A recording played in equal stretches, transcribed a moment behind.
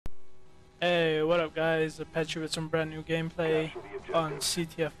Hey, what up guys, Apache with some brand new gameplay on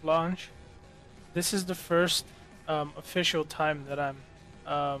CTF Launch. This is the first official time that I'm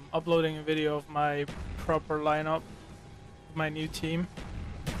uploading a video of my proper lineup, my new team.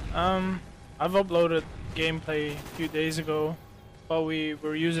 I've uploaded gameplay a few days ago, but we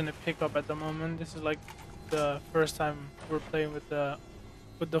were using a pickup at the moment. This is like the first time we're playing with the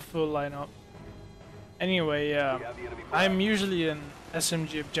full lineup. Anyway, I'm usually an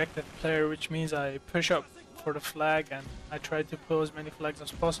SMG objective player, which means I push up for the flag and I try to pull as many flags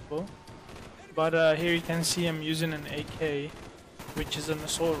as possible. But here you can see I'm using an AK, which is an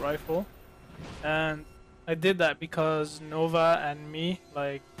assault rifle, and I did that because Nova and me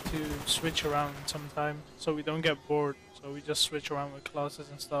like to switch around sometimes so we don't get bored, so we just switch around with classes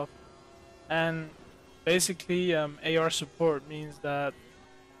and stuff. And basically AR support means that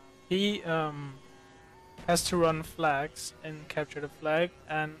he has to run flags and capture the flag,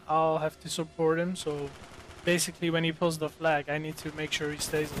 and I'll have to support him. So basically when he pulls the flag, I need to make sure he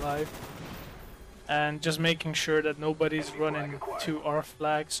stays alive and just making sure that nobody's running to our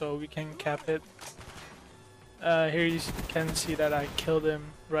flag so we can cap it. Here you can see that I killed him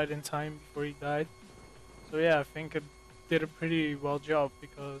right in time before he died. So yeah, I think it did a pretty well job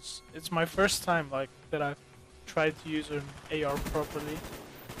because it's my first time like that I've tried to use an AR properly.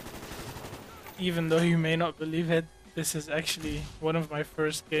 Even though you may not believe it, this is actually one of my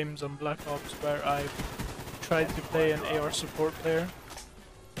first games on Black Ops where I've tried to play an AR support player.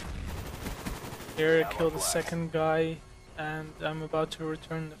 Here I killed the second guy, and I'm about to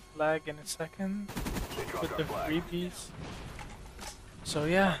return the flag in a second with the freebies. So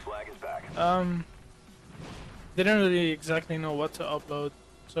yeah, didn't really exactly know what to upload,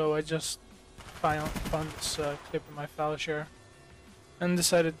 so I just found this clip in my file share and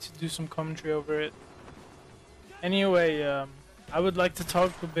decided to do some commentary over it. Anyway, I would like to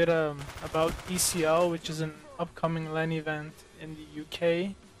talk a bit about ECL, which is an upcoming LAN event in the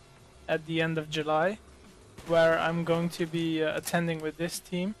UK at the end of July, where I'm going to be attending with this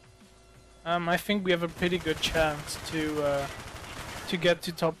team. I think we have a pretty good chance to get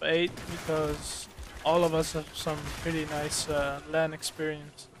to top 8 because all of us have some pretty nice LAN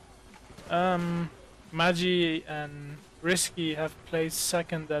experience. Magi and Risky have placed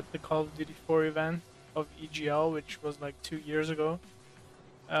second at the Call of Duty 4 event of EGL, which was like 2 years ago.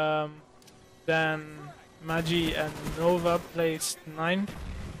 Then Magi and Nova placed 9th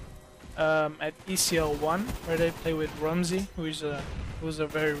at ECL 1, where they play with Rumsey, who's a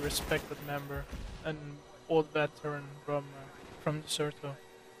very respected member, an old veteran from Deserto.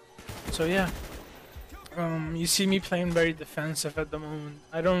 So yeah, you see me playing very defensive at the moment.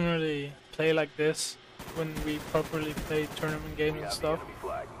 I don't really play like this when we properly play tournament games and stuff.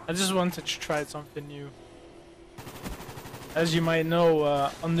 I just wanted to try something new. As you might know,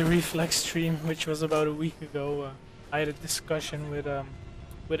 on the Reflex stream, which was about a week ago, I had a discussion with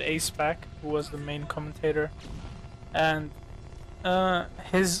AcePack, who was the main commentator, and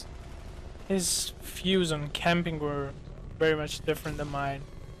his views on camping were very much different than mine.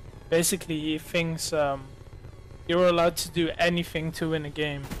 Basically, he thinks you're allowed to do anything to win a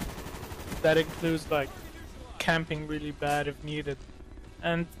game. That includes like camping really bad if needed,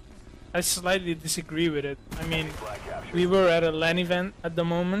 and I slightly disagree with it. I mean, we were at a LAN event at the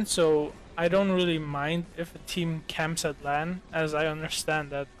moment, so I don't really mind if a team camps at LAN, as I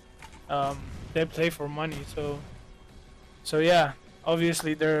understand that they play for money. So yeah,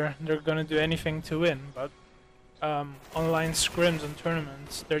 obviously they're gonna do anything to win, but online scrims and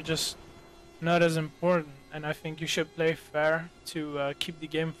tournaments, they're just not as important, and I think you should play fair to keep the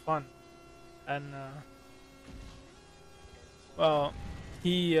game fun. And well,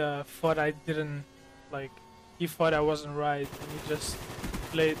 he thought I didn't like. He thought I wasn't right, and he just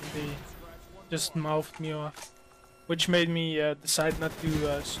blatantly just mouthed me off, which made me decide not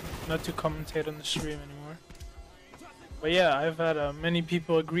to commentate on the stream anymore. But yeah, I've had many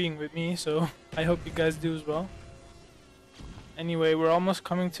people agreeing with me, so I hope you guys do as well. Anyway, we're almost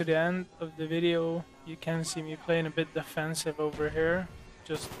coming to the end of the video. You can see me playing a bit defensive over here,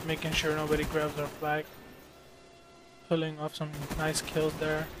 just making sure nobody grabs our flag, pulling off some nice kills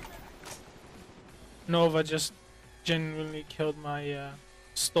there. Nova just genuinely killed my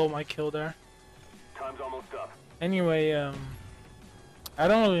stole my kill there. Time's almost up. Anyway, I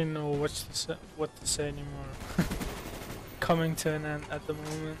don't really know what to say anymore. Coming to an end at the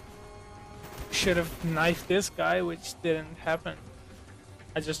moment. Should have knifed this guy, which didn't happen.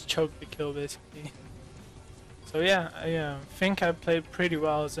 I just choked the kill basically. So yeah, I think I played pretty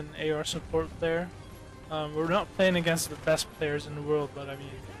well as an AR support player. We're not playing against the best players in the world, but I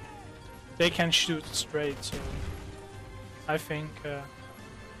mean, they can shoot straight, so I think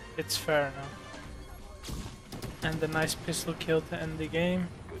it's fair now. And a nice pistol kill to end the game.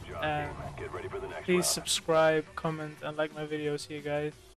 Good job. And Get ready for the next please round. subscribe, comment, and like my video. See you guys.